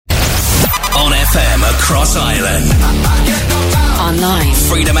On FM across Ireland. Online.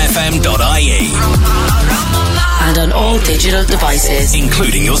 freedomfm.ie. And on all digital devices,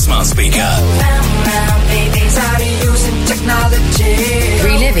 including your smart speaker.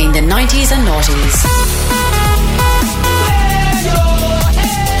 Reliving the 90s and noughties.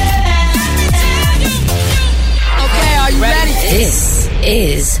 Okay, are you ready? This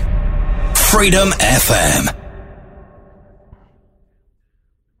is Freedom FM.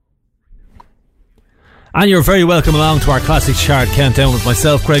 And you're very welcome along to our Classic Chart Countdown with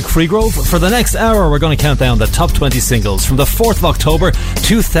myself, Greg Freegrove. For the next hour, we're going to count down the top 20 singles from the 4th of October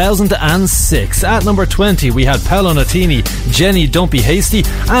 2006. At number 20, we had Paolo Nutini, Jenny, Don't Be Hasty.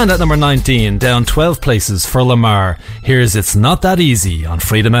 And at number 19, down 12 places for Lamar. Here's It's Not That Easy on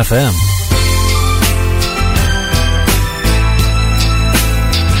Freedom FM.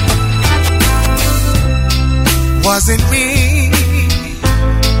 Was it me?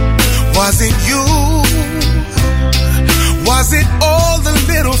 Was it you? Was it all the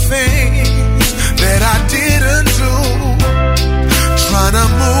little things that I didn't do? Trying to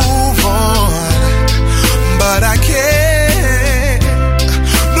move on, but I can't.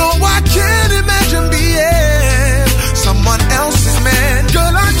 No, I can't imagine being someone else's man.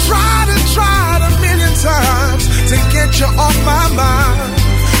 Girl, I tried a million times to get you off my mind.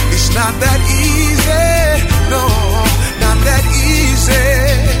 It's not that easy, no, not that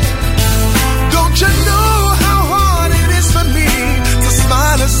easy. Don't you know how hard it is for me to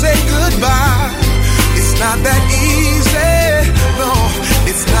smile and say goodbye? It's not that easy, no,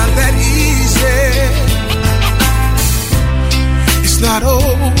 it's not that easy. It's not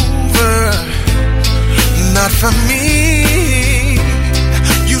over, not for me.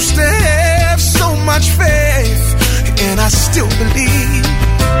 Used to have so much faith, and I still believe.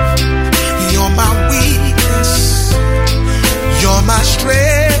 You're my weakness, you're my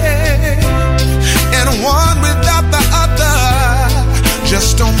strength, and one without the other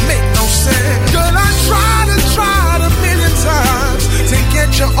just don't make no sense. Girl, I tried a million times to get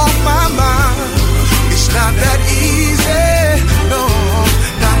you off my mind. It's not that easy, no,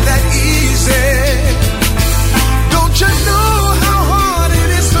 not that easy. Don't you know how hard it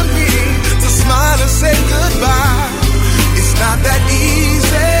is for me to smile and say goodbye? It's not that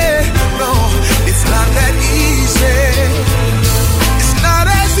easy, no, it's not that easy. It's not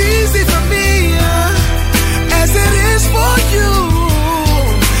as easy for me as it is for you.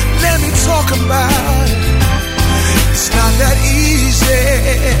 Let me talk about it. It's not that easy.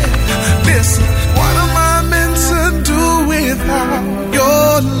 Listen, what am I meant to do without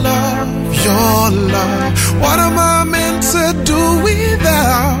your love, your love? What am I meant to do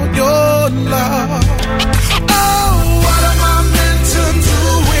without your love?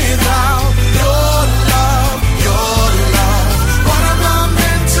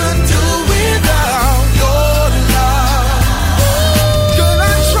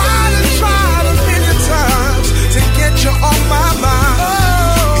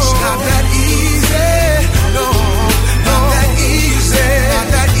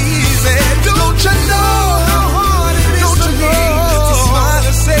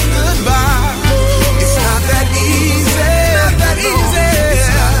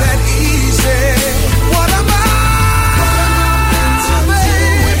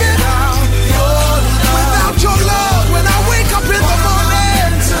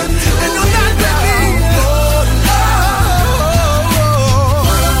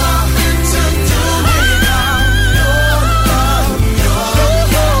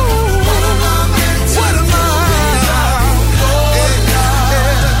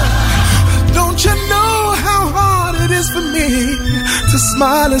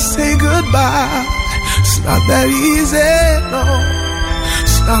 Smile and say goodbye. It's not that easy, no.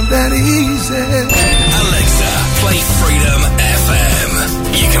 It's not that easy. Alexa, play Freedom FM.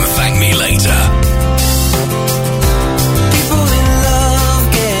 You can thank me later. People in love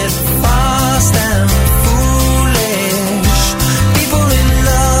get fast and foolish. People in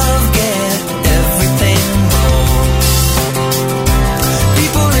love get everything wrong.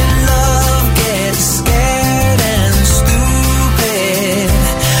 People in love get scared and stupid.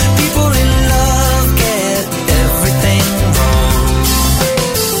 People in love get everything wrong.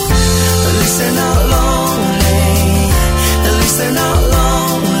 At least they're not lonely. At least they're not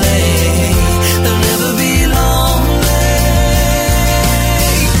lonely. They're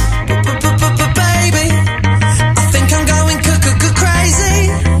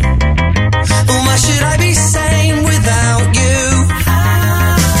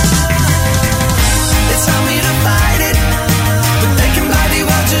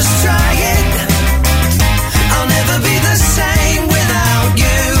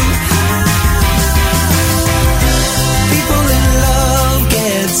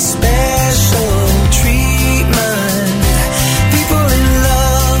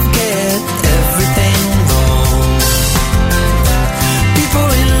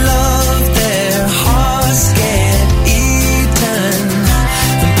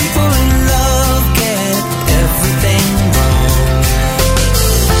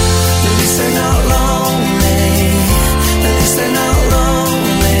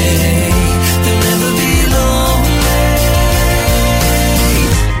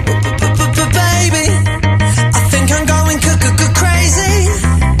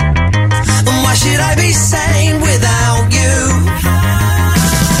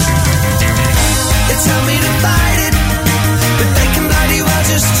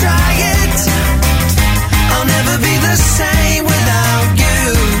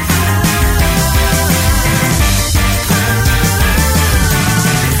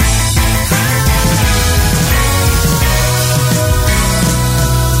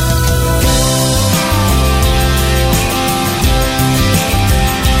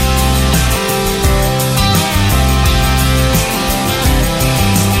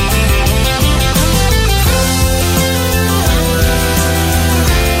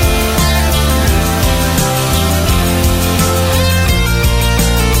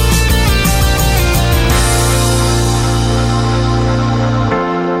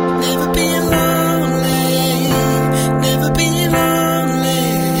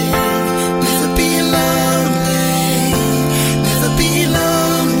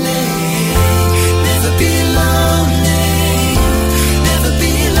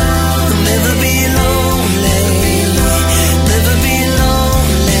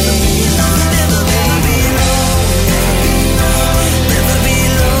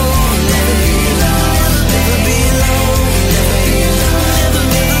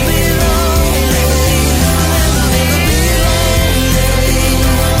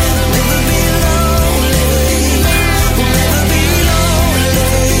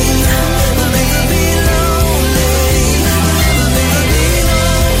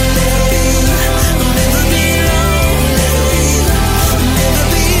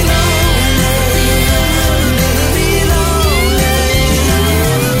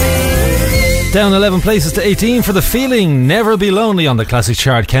Down 11 places to 18 for The Feeling, Never Be Lonely on the Classic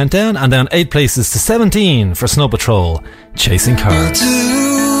Chart Countdown, and down 8 places to 17 for Snow Patrol, Chasing Cars. Do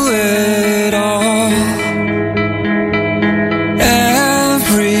it all,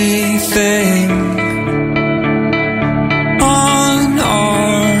 everything on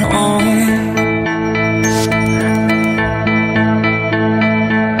our own.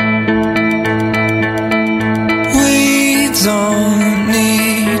 We don't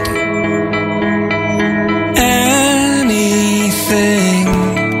need anything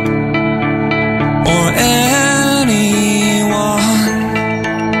or anyone.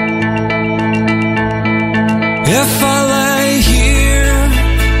 If I lay here,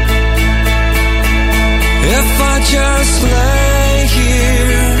 if I just lay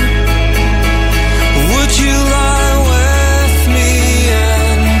here, would you lie with me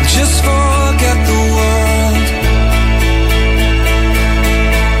and just forget the world?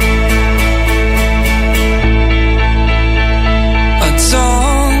 I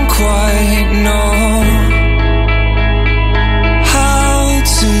don't quite know how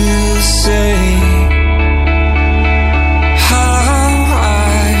to say how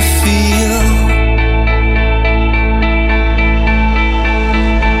I feel.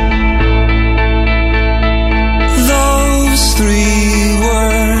 Those 3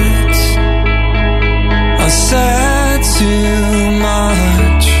 words are said too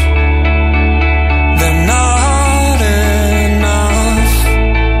much. They're not enough.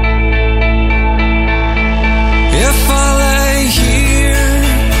 If I lay here,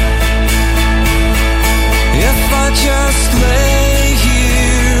 if I just lay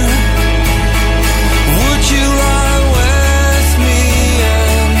here, would you lie with me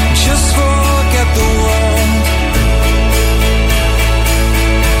and just forget the world?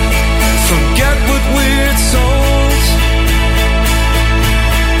 Forget what we're told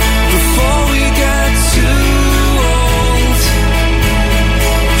before we get too old.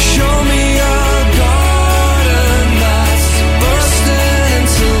 Show me a garden that's bursting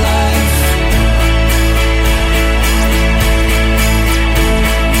into life.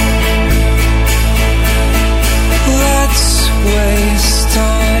 Let's waste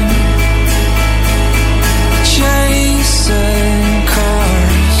time chasing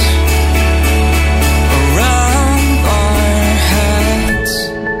cars around our heads.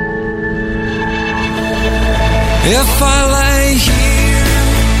 If I lay here,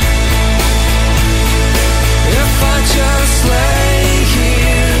 if I just lay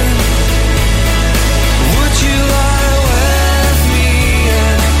here, would you lie with me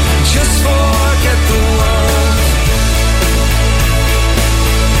and just forget the world?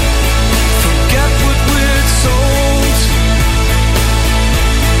 Forget what we're told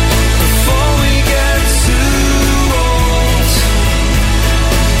before we get too old.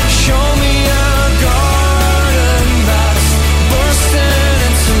 Show me a garden that's bursting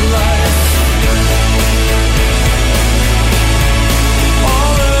into life.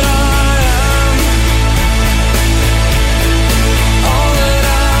 All that I am, all that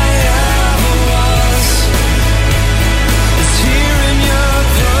I ever was, is here in your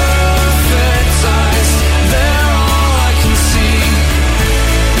perfect eyes. They're all I can see.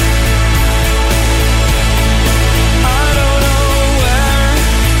 I don't know where,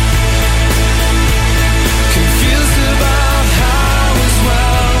 confused about how as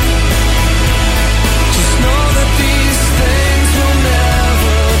well. Just know that these things will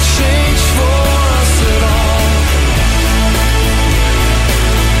never change for us at all.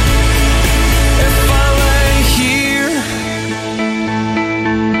 If I lay here,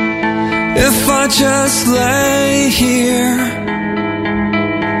 if I just lay here,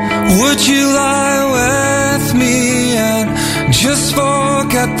 would you lie with me and just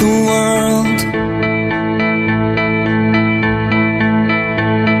forget the world?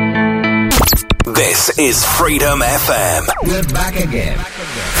 This is Freedom FM. We're back again.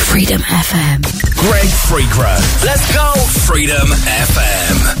 Freedom FM. Greg Freegrove. Let's go. Freedom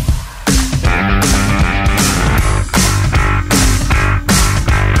FM.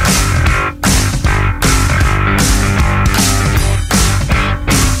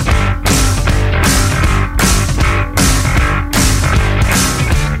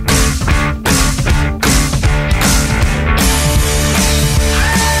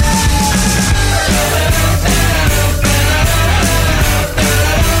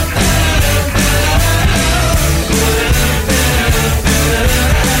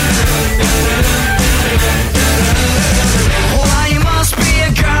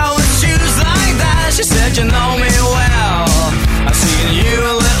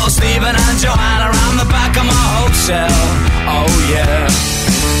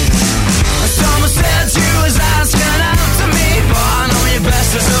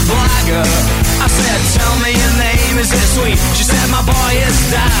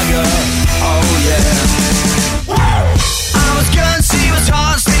 dagger. Oh yeah. I was good, she was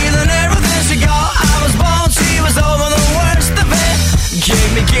hot, stealing everything she got. I was born, she was over the worst of it. Give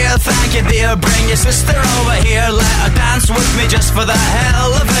me gear, thank you dear. Bring your sister over here, let her dance with me just for the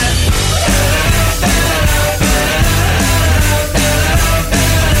hell of it.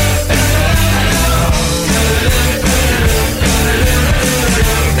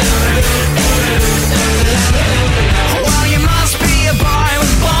 Well, you must be a boy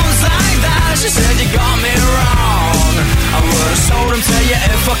with bones like that. She said you got me wrong. I would've sold them to you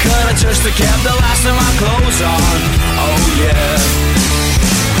if I could've just kept the last of my clothes on. Oh yeah.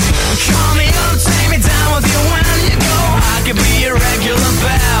 Call me up, take me down with you when you go. I could be your regular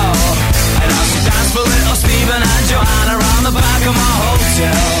belle. And I'll dance for little Stephen and Joanna around the back of my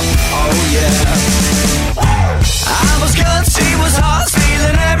hotel. Oh yeah. I was good, she was hot,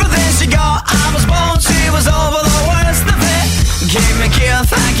 stealing everything she got. I was born, she was over the worst of it. Give me care,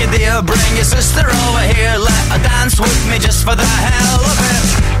 thank you dear. Bring your sister over here, let her dance with me just for the hell of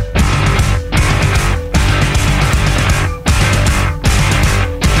it.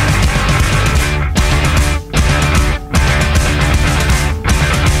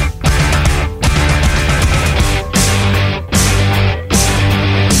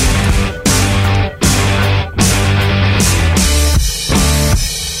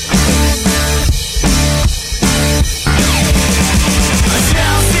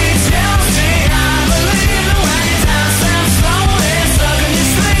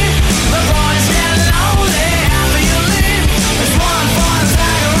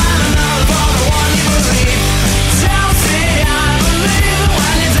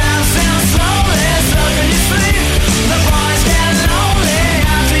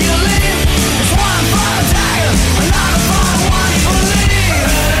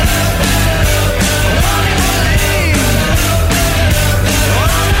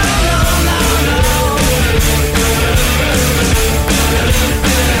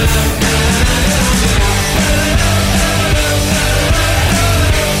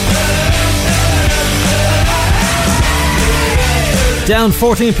 Down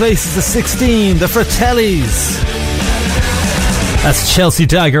 14 places to 16, the Fratellis. That's Chelsea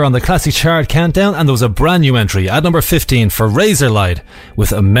Dagger on the Classic Chart Countdown, and there was a brand new entry at number 15 for Razorlight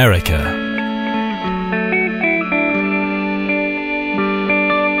with America.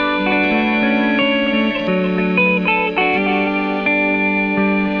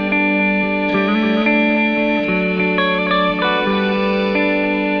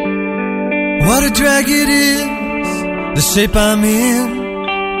 What a drag it is, the shape I'm in.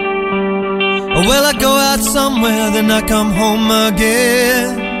 Well, I go out somewhere, then I come home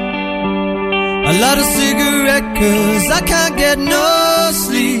again. A lot of cigarette, 'cause I can't get no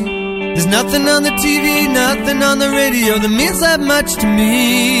sleep. There's nothing on the TV, nothing on the radio that means that much to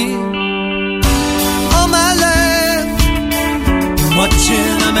me. All my life, I'm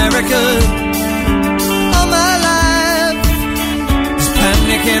watching America. All my life, there's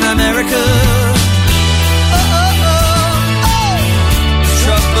panic in America.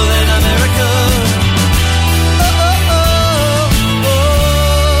 Trouble in America.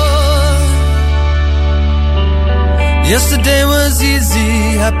 Yesterday was easy,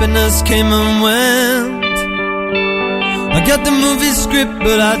 happiness came and went. I got the movie script,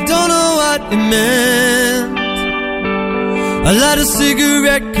 but I don't know what it meant. A lot of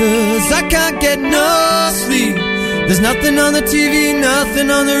cigarette, 'cause I can't get no sleep. There's nothing on the TV, nothing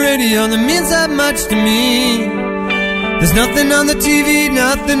on the radio that means that much to me. There's nothing on the TV,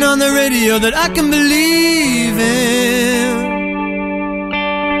 nothing on the radio that I can believe in.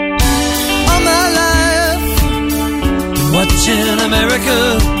 All my life, watching America.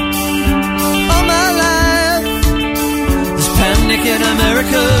 All my life, there's panic in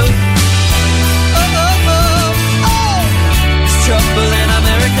America. Oh, oh, oh, oh, there's trouble in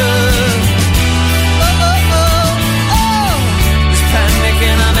America. Oh, oh, oh, oh, there's panic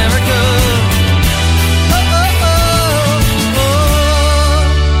in America.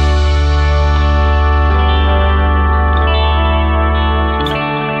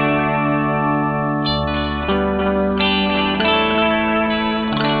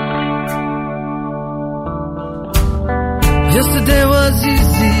 Yesterday was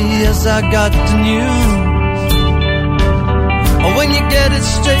easy as I got the news. Oh, when you get it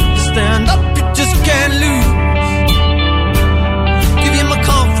straight, you stand up, you just can't lose. Give you my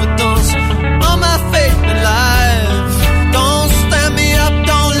confidence, all my faith in life. Don't stand me up,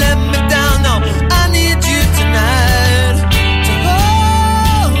 don't let me down, no, I need you tonight. To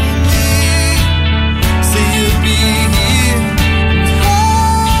hold me, say you'll be here.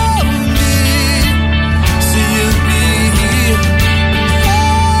 Hold me, say you'll be here.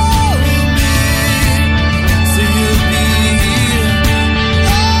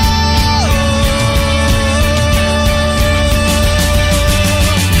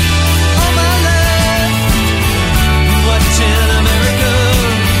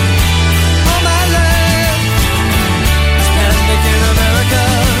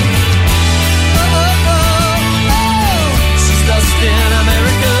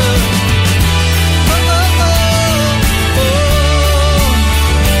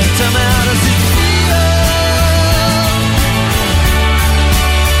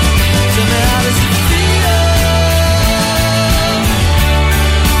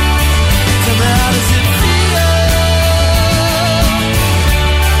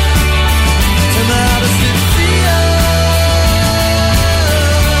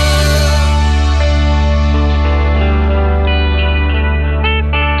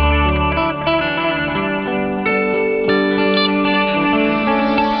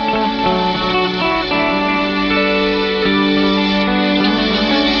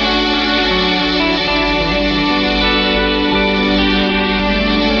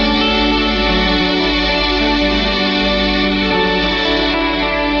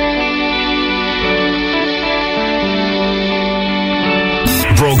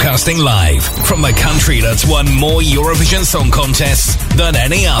 broadcasting live from the country that's won more Eurovision Song Contests than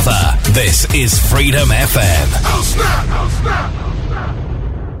any other. This is Freedom FM. Oh snap! Oh snap!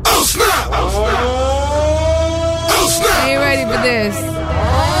 Oh snap! Oh snap! Are you ready for this?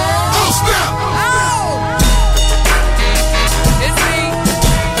 Oh snap! It's me.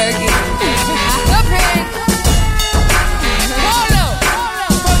 Up here. Hold up.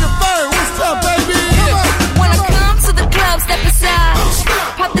 What's up, baby? When I come to the club, step aside.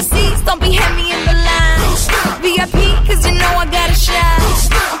 Pop the seats, don't be heavy in the line. VIP, cause you know I got a shine.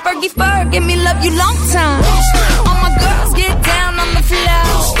 I'm Fergie Ferg, give me love you long time. All my girls get down on the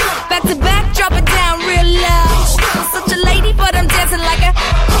floor. Back to back, drop it down real low. I'm such a lady, but I'm dancing like a.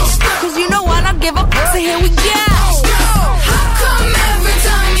 Cause you know I don't give up, so here we go. How come every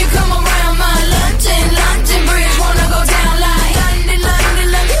time you come around my London Bridge wanna go down like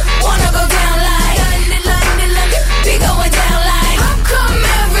London, wanna go down like London, be going down like. How come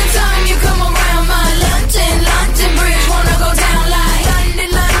every time you come around my London Bridge wanna go down like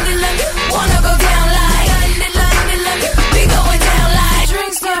London, wanna go down like London, be going down like.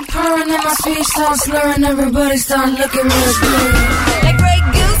 Drinks start pouring and my speech starts slurring, everybody start looking real good. Like Grey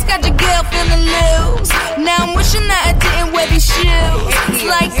Goose, got your girl feeling loose. Now I'm wishing that I didn't wear these shoes. It's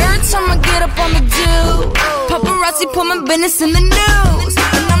like every time I get up on the do, paparazzi put my business in the news.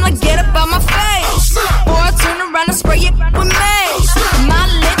 And I'm like, get up out my face, or I turn around and spray it with mace. My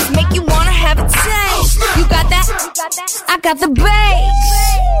lips make you wanna have a taste. You got that? I got the bass.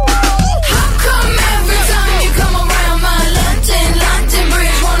 How come every time you come around my London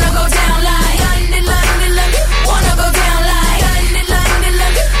Bridge wanna go down like London, wanna go down like London,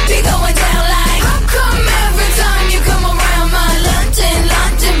 be going down like. How come every time you come around my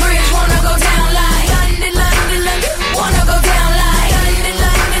London Bridge wanna go down like London, wanna go down like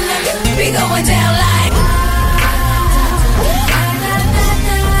London, be going down like.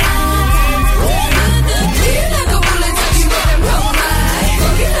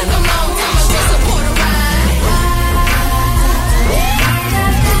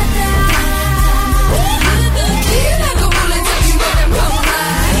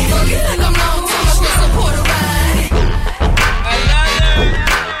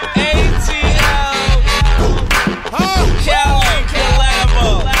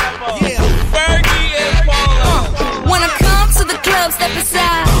 Step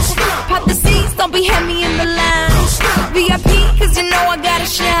aside, pop the seats, don't be heavy in the line. VIP, cause you know I got a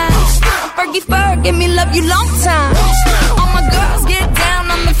shine. I'm Fergie Ferg, give me love you long time. All my girls get down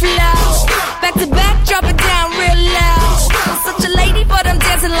on the floor. Back to back, drop it down real low. I'm such a lady, but I'm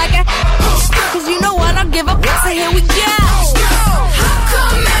dancing like a. Cause you know I don't give up, so here we go. How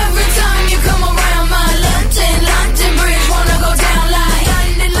come every time you come around my London Bridge wanna go down like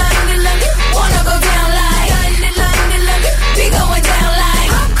London, wanna go down like London, be going down like.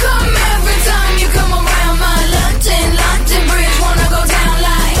 How come every time you come around my London Bridge wanna go down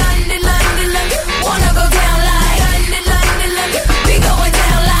like London, wanna go down like London, be going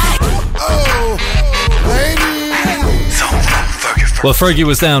down like. Oh, ladies. Well, Fergie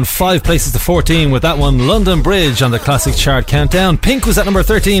was down 5 places to 14 with that one, London Bridge, on the Classic Chart Countdown. Pink was at number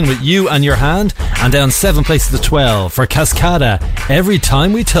 13 with You and Your Hand, and down 7 places to 12 for Cascada, Every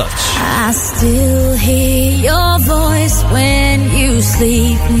Time We Touch. I still hear your voice when you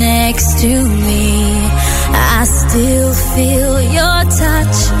sleep next to me. I still feel your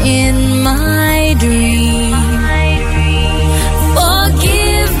touch in my dream.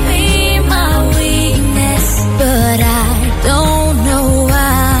 Forgive me my weakness, but I don't know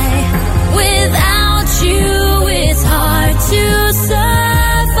why. Without you, it's hard to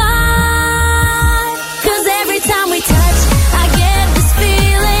survive. 'Cause every time we touch, I get this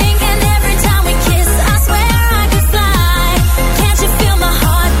feeling, and every time we kiss, I swear I could fly. Can't you feel my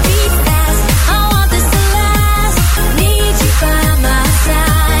heart beat fast? I want this to last. Need you by my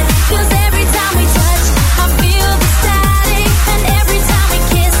side.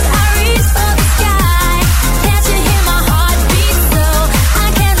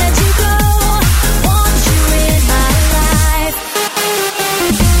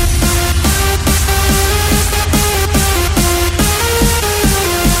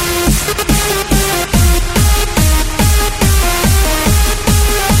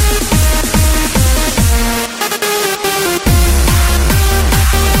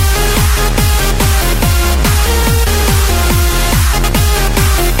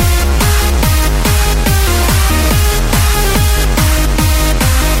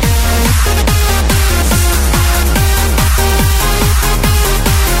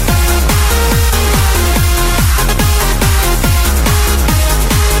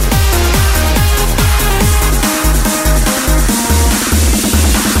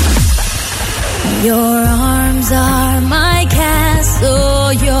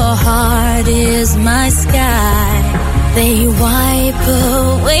 your heart is my sky. They wipe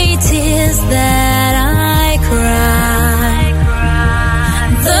away tears that I cry.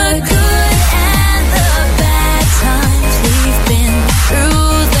 The good and the bad times, we've been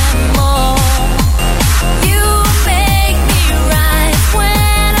through them all. You make me rise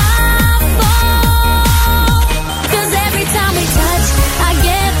when I fall. 'Cause every time we touch, I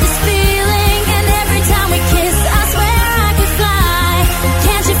get this feeling. And every time we kiss, I swear I could fly.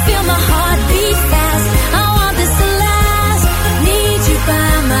 Can't you feel my heart beat fast? I want this to last. Need you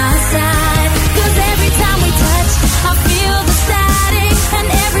by my side. 'Cause every time we touch, I feel the static. And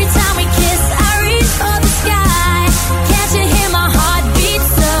every time we kiss, I reach for the sky. Can't you hear my heart beat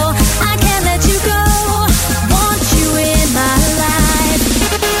so? I can't let you go. Want you in my life.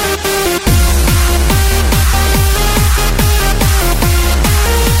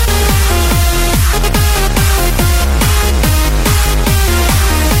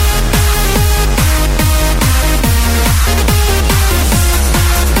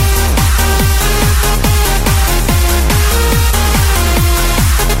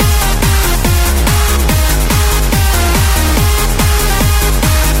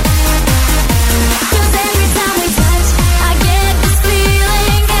 Cause every time we touch, I get this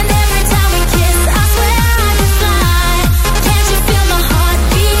feeling. And every time we kiss, I swear I could fly. Can't you feel my heart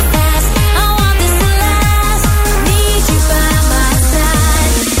beat fast? I want this to last. Need you by my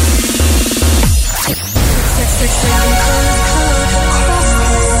side.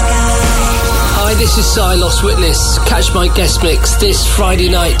 Hi, this is Silos Witness. Catch my guest mix this Friday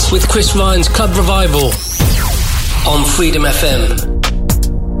night with Chris Ryan's Club Revival on Freedom FM.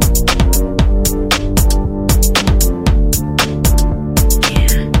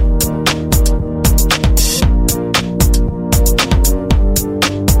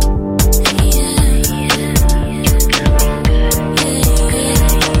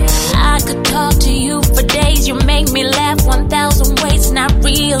 I could talk to you for days. You make me laugh 1,000 ways, not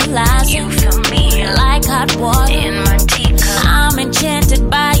realizing you feel me like hot water in my teacup. I'm enchanted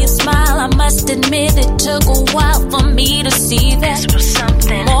by your smile. I must admit it took a while for me to see that this was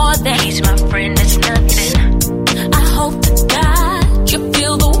something more than he's my friend. It's nothing. I hope to God you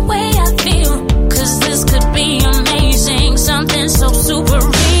feel the way I feel, 'cause this could be amazing. Something so super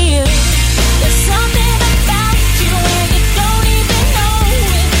real. There's something about you and you don't even know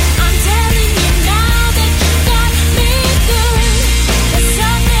it. I'm telling you now that you got me good. There's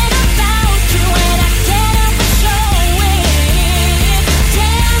something about you and I can't help but show it.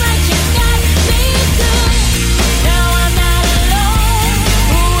 Damn right you got me good. Now I'm not alone.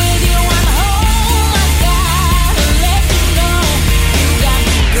 With you I'm home. I gotta let you know you got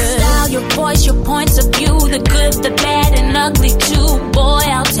me good. Style, your voice, your points of view, the good, the bad, and ugly too. Boy,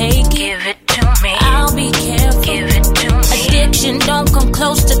 I'll take it. Give it to me. I'll be careful. Give it to me. Addiction, don't come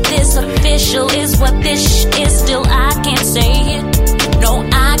close to this. Official is what this is. Still, I can't say it. No,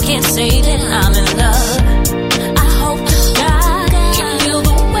 I can't say that I'm in love. I hope to God you feel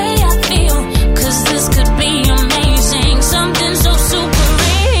the way I feel, 'cause this could be amazing. Something so super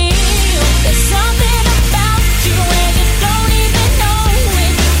real. There's something about you and you don't even know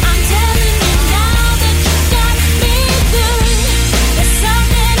it. I'm telling you now that you got me good. There's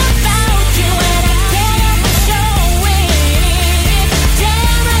something about you and I can't help but show it.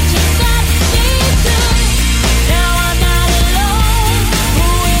 Damn right you got me good. Now I'm not alone.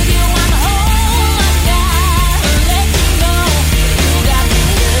 With you I'm home. I gotta let you know you got me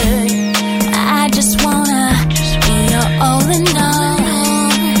good. I just wanna be your all in all.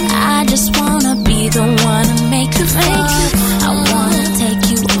 I just wanna be the one to make you fall. I wanna take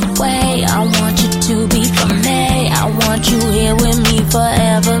you away. I want you to be for me. I want you here with me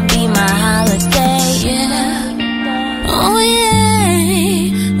forever. Be my holiday. Yeah. Oh yeah.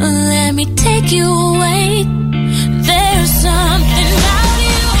 Let me take you away. There's something about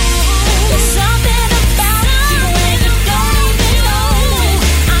you. There's something about you and you don't even know it.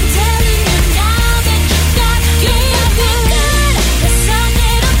 I'm telling you now that you got me good. There's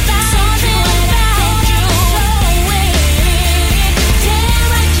something about you and I can't show it. Damn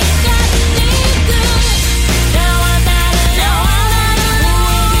right you got me good. Now I'm not alone.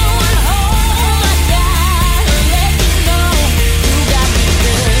 With you I'm home. I gotta let you know you got me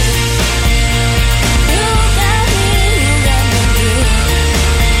good. You got me good.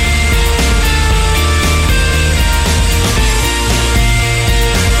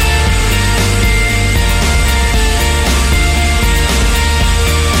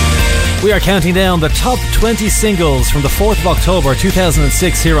 We are counting down the top 20 singles from the 4th of October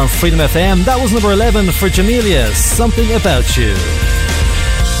 2006 here on Freedom FM. That was number 11 for Jamelia, Something About You.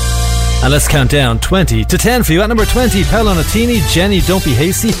 And let's count down 20 to 10 for you. At number 20, Paolo Nutini, Jenny, Don't Be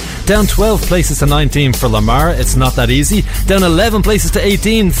Hasty. Down 12 places to 19 for Lamar, It's Not That Easy. Down 11 places to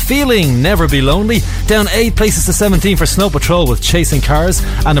 18, Feeling, Never Be Lonely. Down 8 places to 17 for Snow Patrol with Chasing Cars.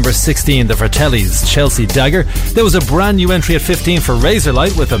 At number 16, the Fratellis, Chelsea Dagger. There was a brand new entry at 15 for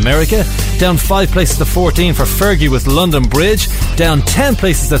Razorlight with America. Down 5 places to 14 for Fergie with London Bridge. Down 10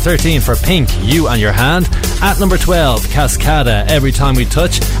 places to 13 for Pink, You and Your Hand. At number 12, Cascada, Every Time We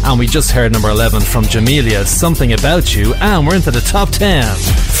Touch. And we just heard number 11 from Jamelia, Something About You. And we're into the top 10.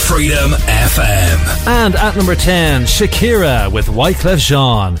 Freedom FM. And at number 10, Shakira with Wyclef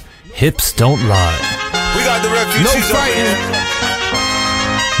Jean, Hips Don't Lie. We got the refugees. No fighting.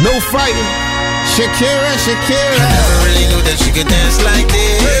 No fighting. Shakira. I never really knew that she could dance like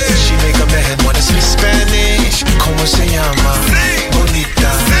this. She make a man wanna speak Spanish. Como se llama?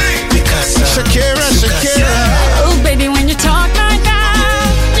 Bonita. Picasa. Shakira. Oh, baby, when you talk like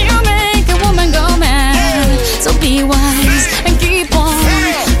that, you make a woman go mad. So be wise and keep on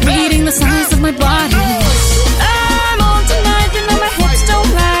reading the signs of my body. I'm on tonight, you know my hips don't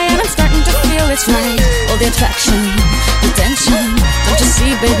lie, and I'm starting to feel it's right. All the attraction, the tension. Don't you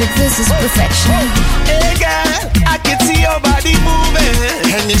see, baby, this is perfection. Hey girl, I can see your body moving,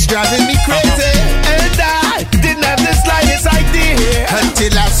 And it's driving me crazy. and I didn't have the slightest idea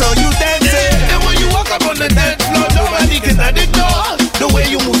Until I saw you dancing. And when you walk up on the dance floor, nobody can ignore the way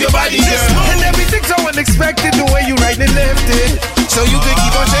you move your body, girl. And everything's so unexpected, the way you right and left it. So you could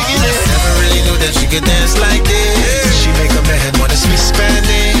keep on shaking it. Never really knew that she could dance like this. She make a man wanna speak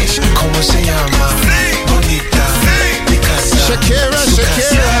Spanish. Como se llama? Bonita. Picasa. Shakira.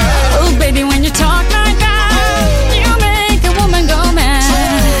 Oh, baby, when you talk like that, you make a woman go mad.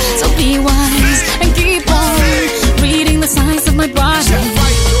 So be wise and keep on reading the signs of my body.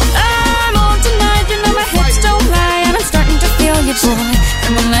 I'm on tonight, you know my hips don't lie, and I'm starting to feel you, boy.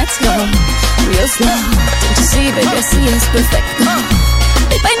 Come on, let's go real slow. Don't you see, baby, I see it's perfect.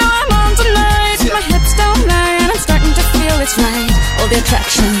 Babe, I know I'm on tonight, my hips don't lie, and I'm starting to feel it's right. All the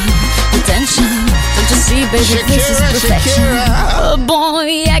attraction, the tension. Don't you see, baby, this is perfection. Oh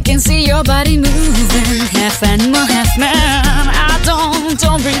boy, I can see your body moving, half animal, half man. I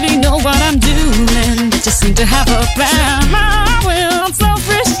don't really know what I'm doing, but just seem to have a plan. My will,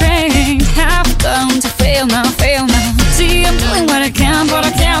 self-restraint, have come to fail now. See, I'm doing what I can, but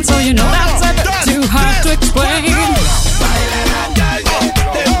I can't, so you know that's a bit too hard to explain.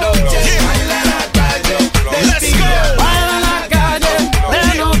 Let's go! Baila en la calle, de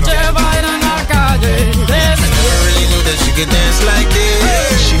noche baila en la calle. Never really knew that she could dance like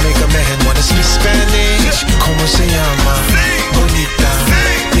this. She make a man wanna speak Spanish. Como se llama? Bonita.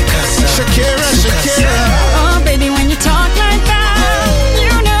 Picasa. Shakira. Oh, baby, when you talk like that, you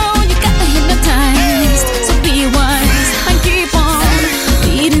know you got me hypnotized. So be wise and keep on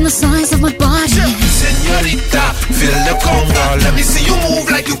reading the signs of my body. Señorita, feel the conga. Let me see you move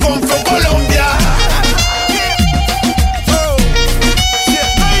like you come from Colombia.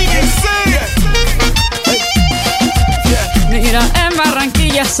 Mira, en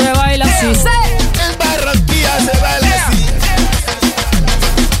Barranquilla se baila así. En Barranquilla se baila así.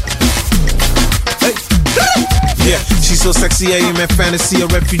 Yeah, she's so sexy, I am in fantasy. A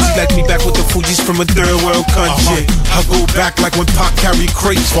refugee like me back with the Fugees from a third world country. I go back like when Pac carried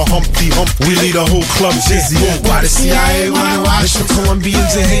crates for Humpty Hump. We lead a whole club dizzy. Why the CIA wanna watch for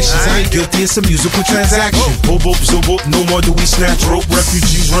Colombians and Haitians? I ain't guilty, it's a musical transaction. Boop, boop, zo, boop, no more do we snatch rope.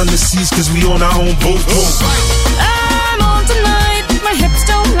 Refugees run the seas cause we on our own boat. I'm on tonight, my hips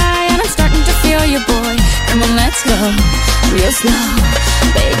don't lie, and I'm starting to feel you, boy. Come on, let's go real slow.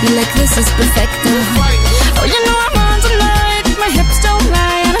 Baby, like this is perfect. Oh, you know I'm on tonight, my hips don't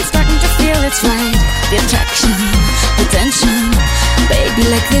lie, and I'm starting to feel it's right. The attraction, the tension. Baby,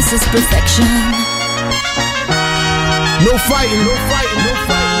 like this is perfection. No fighting. No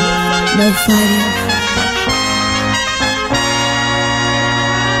fighting.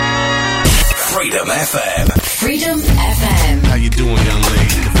 Freedom FM. Freedom FM. How you doing, young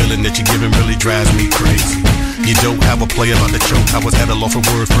lady? The feeling that you're giving really drives me crazy. You don't have a player about the choke. I was at a loss for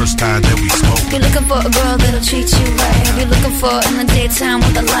words first time that we spoke. You're looking for a girl that'll treat you right. You're looking for in the daytime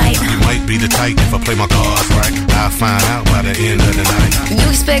with the light. You might be the type if I play my cards right. I'll find out by the end of the night. You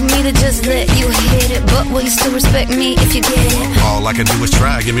expect me to just let you hit it, but will you still respect me if you get it? All I can do is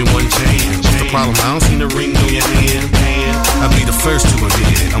try, give me one chance. What's the problem? I don't see the ring on your hand. I'll be the first to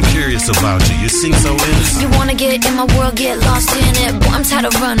admit it. I'm curious about you. You seem so innocent. You wanna get in my world, get lost in it. Boy, I'm tired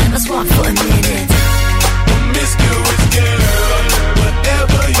of running. Let's walk for a minute. Promiscuous girl,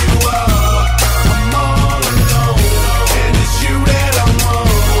 whatever you are, I'm all alone, and it's you that I want.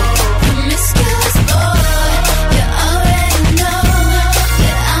 Promiscuous boy, you already know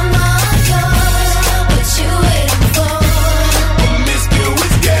that I'm all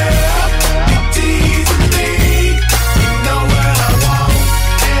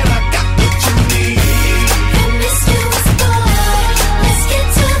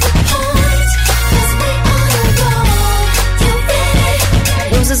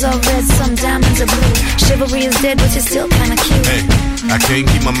Roses are red, some diamonds are blue. Chivalry is dead, but you're still kinda cute. Hey, I can't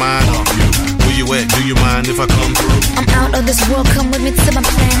keep my mind off you. Where you at? Do you mind if I come through? I'm out of this world, come with me to my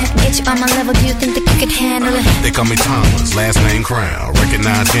planet. Get you on my level, do you think that you could handle it? They call me Thomas, last name Crown.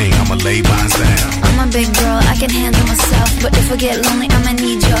 Recognize game, I'ma lay mine down. I'm a big girl, I can handle myself. But if I get lonely, I'ma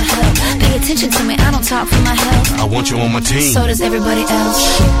need your help. Pay attention to me, I don't talk for my health. I want you on my team. So does everybody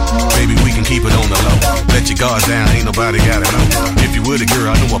else. Baby, we can keep it on the low. Let your guard down, ain't nobody gotta know. If you were the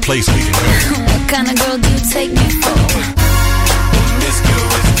girl, I know a place we can go. What kind of girl do you take me for?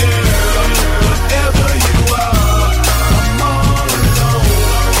 Promiscuous girl, whatever you are, I'm all alone,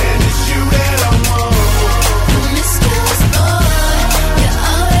 and it's you that I want. Promiscuous boy, you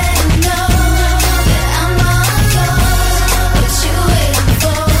already know that I'm all yours. What you waiting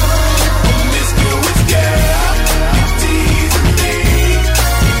for? Promiscuous girl, you teasing me.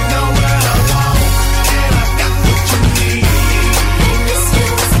 You know what I want, and I got what you need.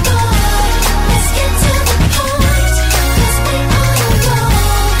 Promiscuous boy, let's get to the point, 'cause we all know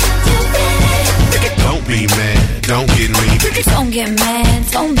you're ready. Don't be mad, don't get me. Don't get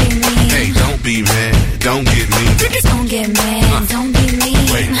mad, don't be mean. Hey, don't be mad, don't get me. Don't get mad, don't be mean.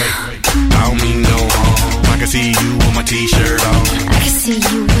 Wait, I don't mean no harm. I can see you with my t-shirt on. I can see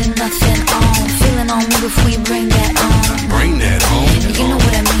you with nothing on. Feeling on me before you bring that on. Bring that home. You know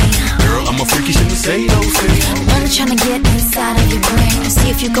what I mean. Girl, I'm a freaky, shouldn't say those things. I'm only trying to get inside of your brain and see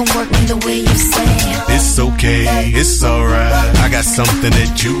if you can work me the way you say. It's okay, it's alright. I got something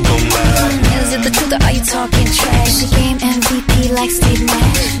that you gon' like. Is it the truth or are you talking trash? The game MVP like Steve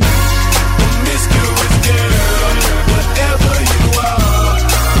Nash. Promiscuous girl, whatever you are,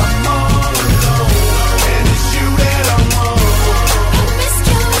 I'm all alone, and it's you that I want.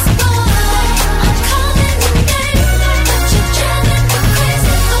 Promiscuous boy, I'm calling your name, but you're driving me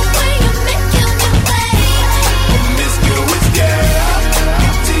crazy the way you're making me wait. Promiscuous girl,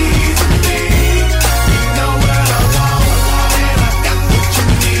 you teasing me. You know what I want, and I got what you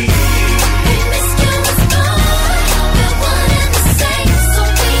need. Promiscuous boy, we're one and the same, so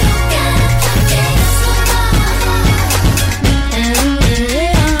we don't gotta play games with my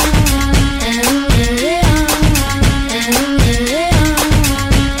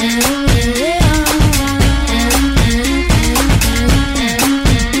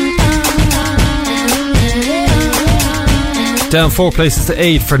Down 4 places to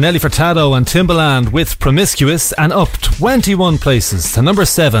 8 for Nelly Furtado and Timbaland with Promiscuous, and up 21 places to number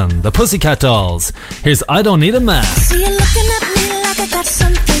 7, the Pussycat Dolls. Here's I Don't Need a Man. See you looking at me like I got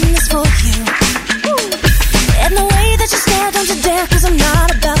something that's for you. And the way that you stare, don't you dare, 'cause I'm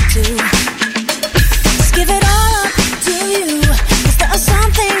not about to. Just give it all up to you, 'cause there are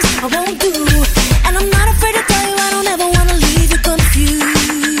some things I won't do. And I'm not afraid to tell you I don't ever wanna leave you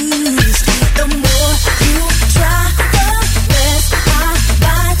confused. The more you try, the less I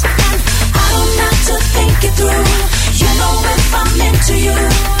bite. And I don't have to think it through. You know if I'm into you,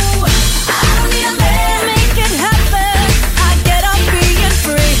 I don't need a man, make it happen. I get up being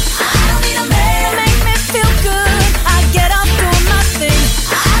free. I don't need a man, make me feel good. I get up doing my thing.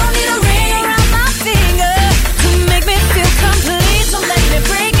 I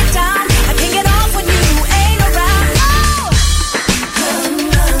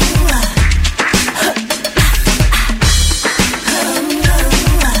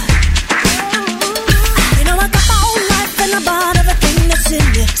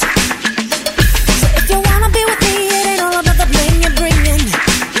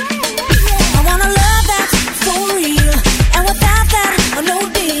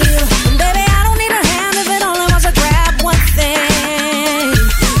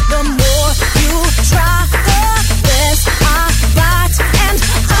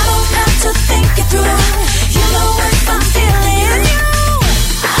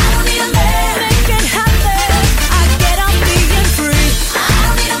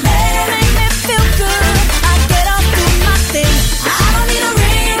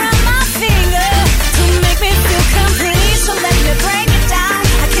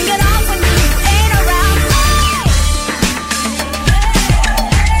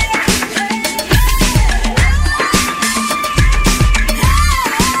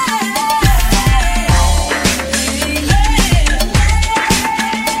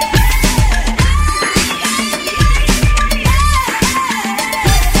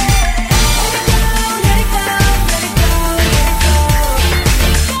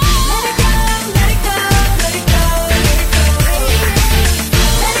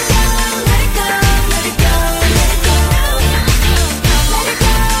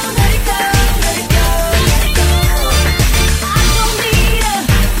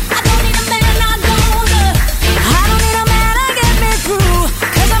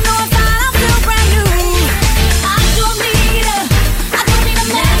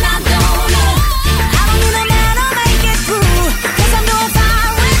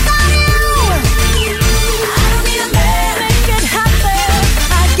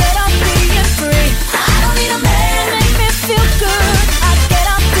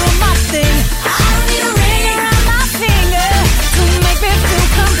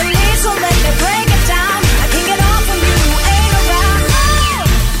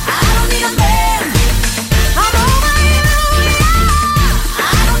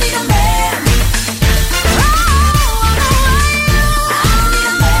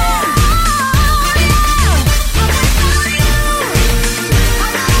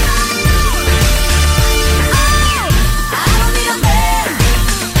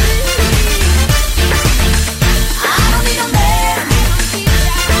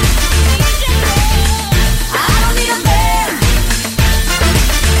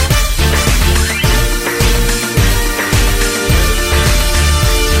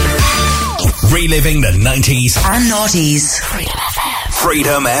Reliving the 90s and noughties.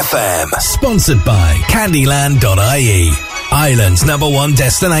 Freedom FM. Sponsored by Candyland.ie. Ireland's #1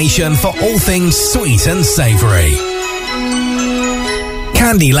 destination for all things sweet and savoury.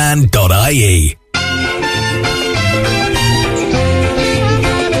 Candyland.ie.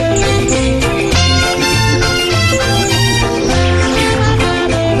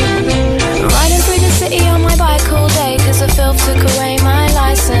 Riding through the city on my bike all day, cause the filth took away my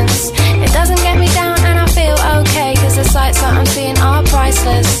license. It doesn't get me down and I feel okay, cause the sights that I'm seeing are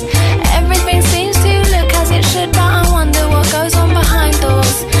priceless. Everything seems to look as it should, but I wonder what goes on behind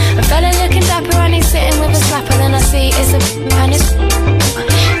doors. A fella looking dapper and he's sitting with a slapper, then I see it's a and it's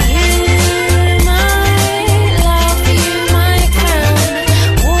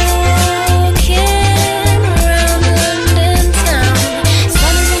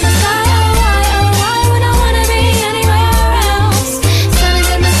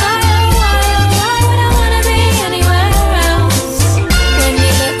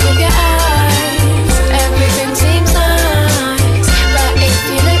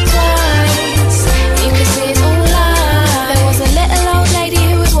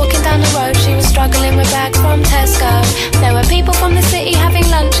people from the city having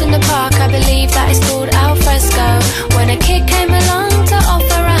lunch in the park. I believe that is called al fresco. When a kid came along to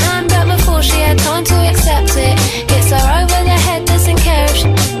offer a hand, but before she had time to accept it, hits her over the head, doesn't care if she,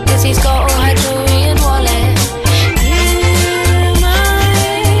 cause he's got all her jewelry and wallet.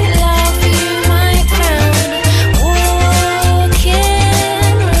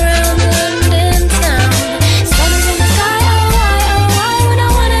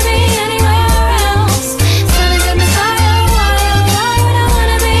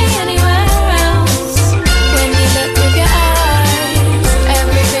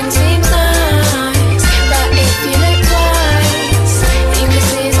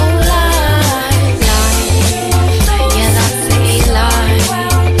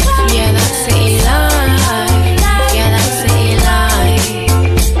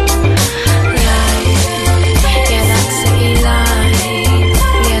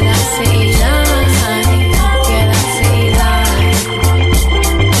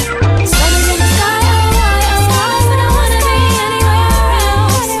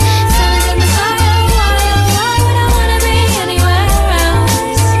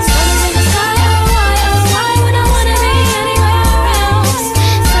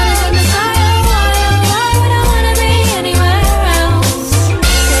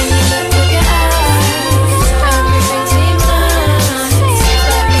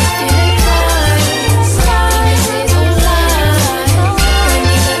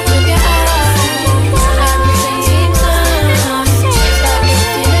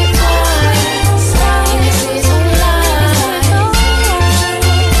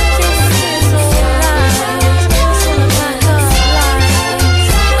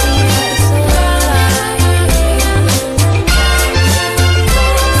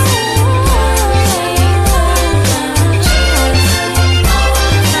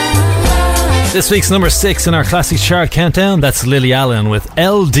 This week's number 6 in our classic chart countdown, that's Lily Allen with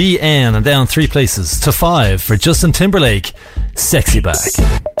LDN, and down 3 places to 5 for Justin Timberlake, Sexy Back.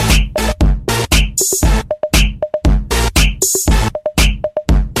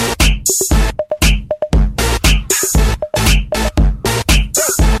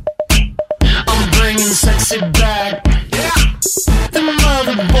 I'm bringing sexy back. The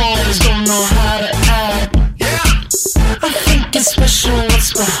mother boys don't know how to act. I think it's special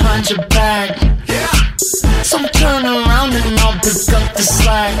what's behind your back. So turn around and I'll pick up the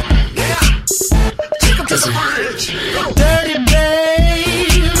slack. Take 'em to the bridge. Dirty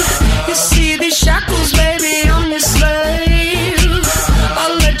babe, you see these shackles, baby, I'm your slave.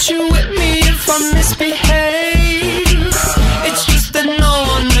 I'll let you whip me if I misbehave. It's just that no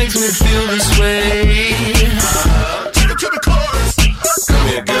one makes me feel this way. Take 'em to the chorus. Come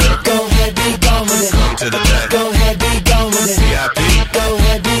here, girl. Go ahead, be gone with it. Come to the back. Go ahead, be gone with it. VIP. Go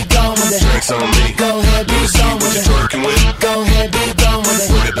ahead, be gone with it. Drinks on me. Go ahead, be gone with it. Twerking with. Go ahead, be gone with it.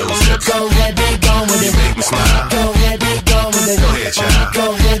 Look at those hips. Go ahead, be gone with it. You make me smile. Go ahead, be gone with it. Go ahead, child. Go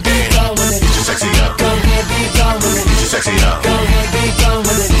ahead, be gone with it. Get your sexy out. Go ahead, be gone with it. Get your sexy out. Go ahead, be gone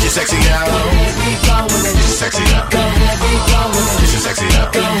with it. Get your sexy out. Go ahead, be gone with it. Get your sexy out. Go ahead, be gone with it. Get your sexy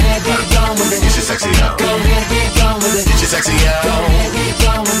out. Go ahead, be gone with it. Get your sexy out. Go ahead, be gone with it. Get your sexy out. Go ahead, be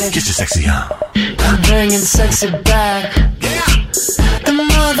gone with it. Get your sexy out. I'm bringing sexy back. The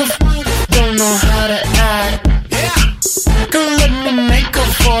motherfucker don't know how to act. Girl, let me make up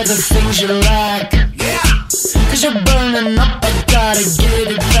for the things you lack. Cause you're burning up, I gotta get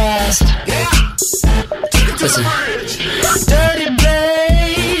it fast. Listen. Dirty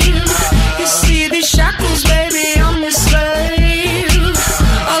babe, you see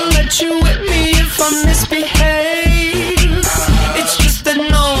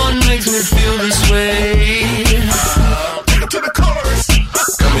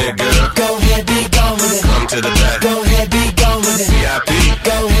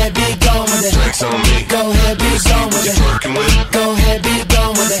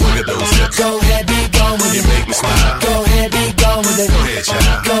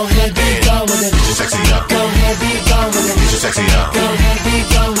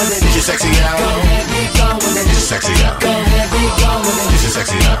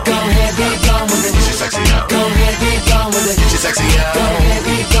out. Go ahead, be gone with it. Get your sexy out. Go ahead, be gone with it. Get your sexy out. Go ahead,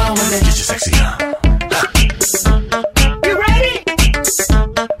 be gone with it. Get your sexy out. You ready?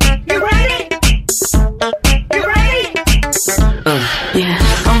 You ready? You ready? Yeah.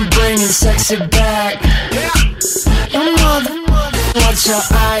 I'm bringing sexy back. Your mother, watch your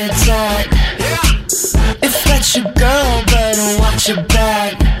eye attack. If that's your girl, better watch your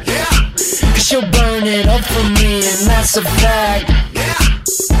back. Cause she'll burn it up for me, and that's a fact.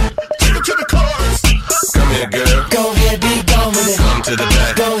 Take it to the chorus. Come here, girl. Go ahead, be gone with it. Come to the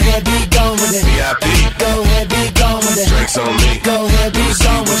back. Go ahead, be gone with it. VIP. Go ahead, be gone with it. Drinks on me. Go ahead, be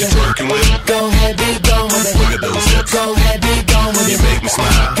gone with it. Twerking with. Go ahead, be gone with it. Look at those hips. Go ahead, be gone with it. You make me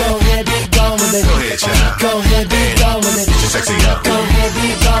smile. Go ahead, be gone with it. Go ahead, child. Go ahead, be gone with it. Get your sexy out. Go ahead, be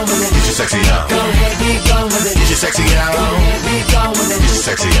gone with it. Get your sexy out. Go ahead, be gone with it. Get your sexy out. Go ahead, be gone with it. Get your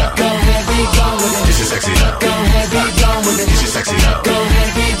sexy out. Go ahead, be gone with it. Get your sexy out. Go ahead, be gone with it. Get your sexy out. Go ahead,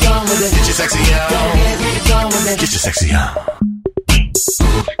 be gone with it. Get your sexy out. Go ahead, be gone with it. Get your sexy out.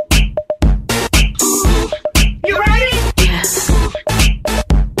 You ready? Yes.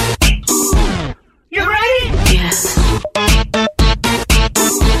 You ready? Yes.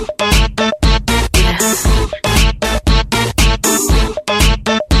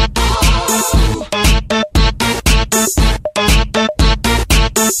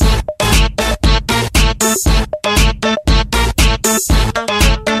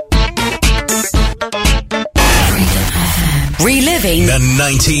 Reliving the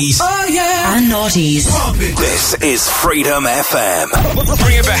 90s and noughties. This is Freedom FM.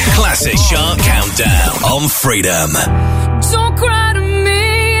 Bring it back. Classic Chart Countdown on Freedom. Don't cry to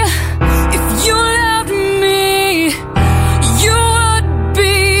me. If you loved me, you would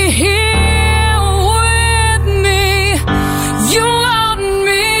be here with me. You want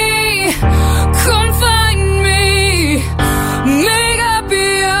me, come find me. Make I be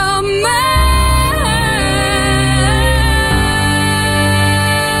your man.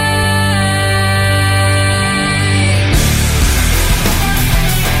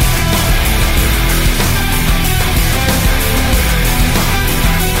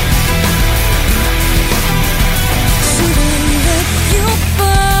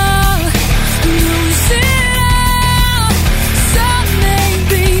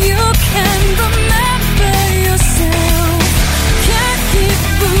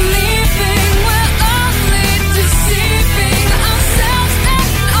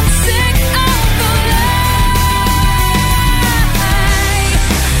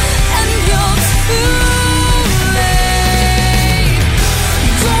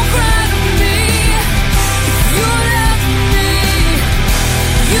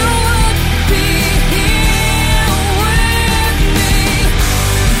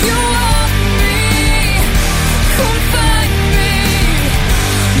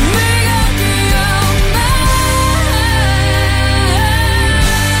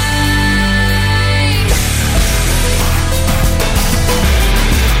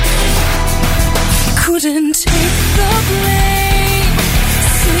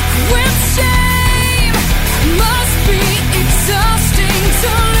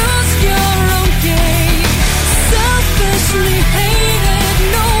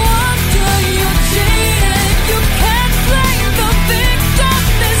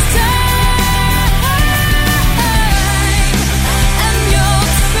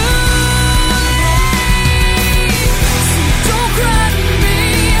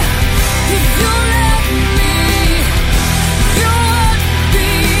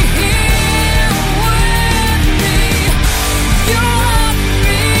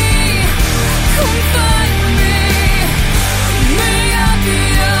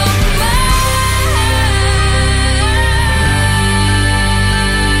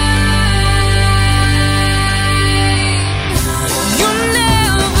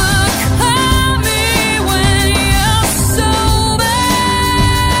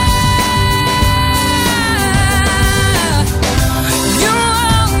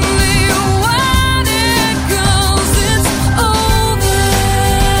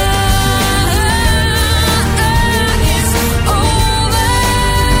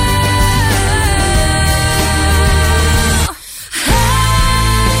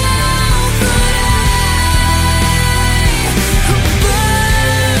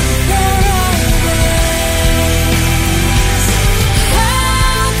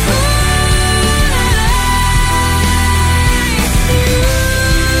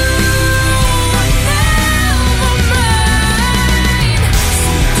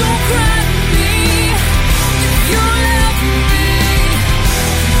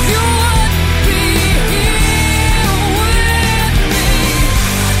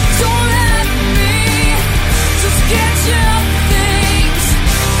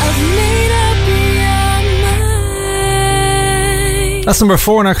 That's number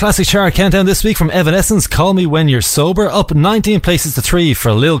 4 in our classic chart countdown this week from Evanescence, Call Me When You're Sober. Up 19 places to 3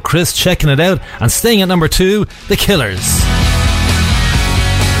 for Lil Chris, Checking It Out. And staying at number 2, The Killers.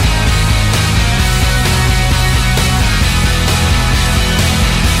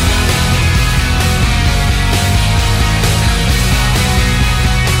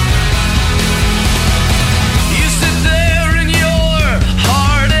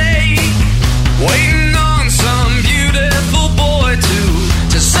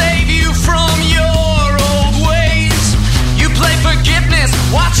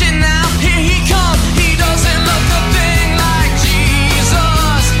 Watching now, here he comes. He doesn't look a thing like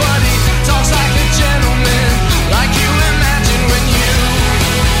Jesus, but he talks like a gentleman, like you imagined when you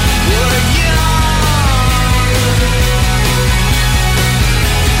were young.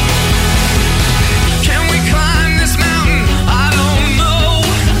 Can we climb this mountain? I don't know.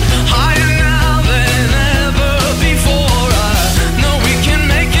 Higher now than ever before. I know we can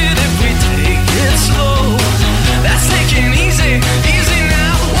make it if we take it slow. That's taking easy, easy.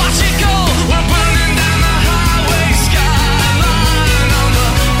 Watch it go, we're burning down the highway skyline on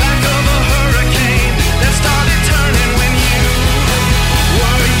the back of a hurricane that started turning when you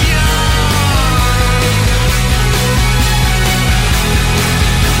were young.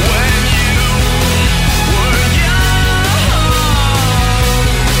 When you were young.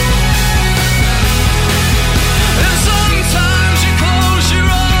 And sometimes you close your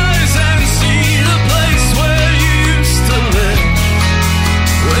eyes and see the place where you used to live.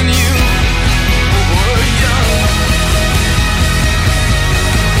 When you were young.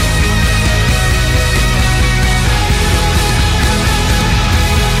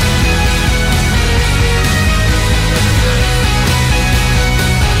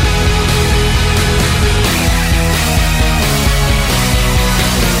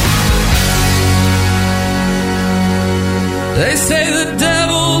 They say the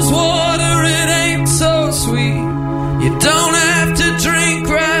devil's water, it ain't so sweet. You don't have to drink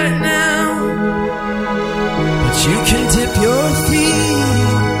right now, but you can dip your feet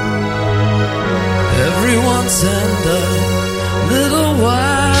every once and a little while.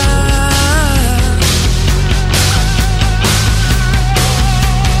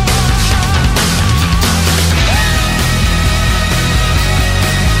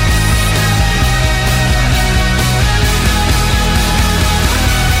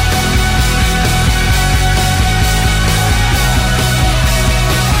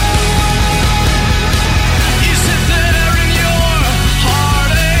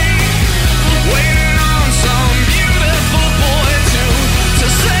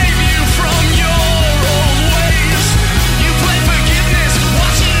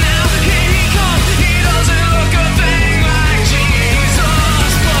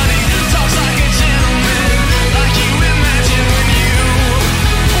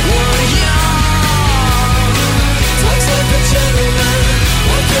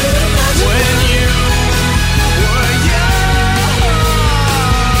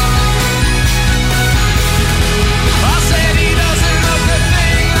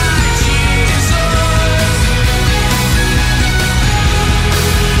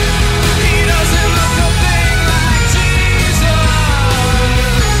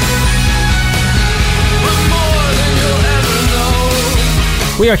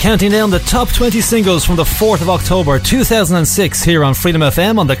 We are counting down the top 20 singles from the 4th of October 2006 here on Freedom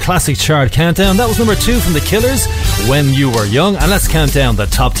FM on the Classic Chart Countdown. That was number 2 from The Killers, When You Were Young. And let's count down the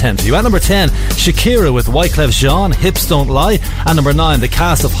top 10 for you. At number 10, Shakira with Wyclef Jean, Hips Don't Lie. At number 9, the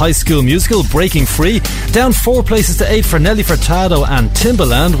cast of High School Musical, Breaking Free. Down 4 places to 8 for Nelly Furtado and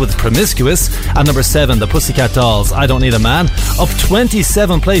Timbaland with Promiscuous. At number 7, the Pussycat Dolls, I Don't Need a Man. Up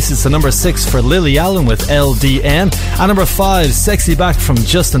 27 places to number 6 for Lily Allen with LDN. At number 5, Sexy Back from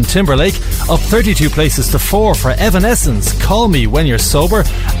Justin Timberlake. Up 32 places to 4 for Evanescence, Call Me When You're Sober.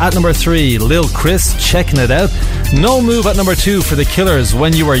 At number 3, Lil Chris, Checking It Out. No move at number 2 for The Killers,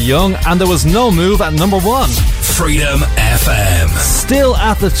 When You Were Young. And there was no move at number 1. Freedom FM. Still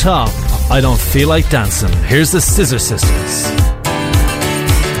at the top, I Don't Feel Like Dancing. Here's the Scissor Sisters.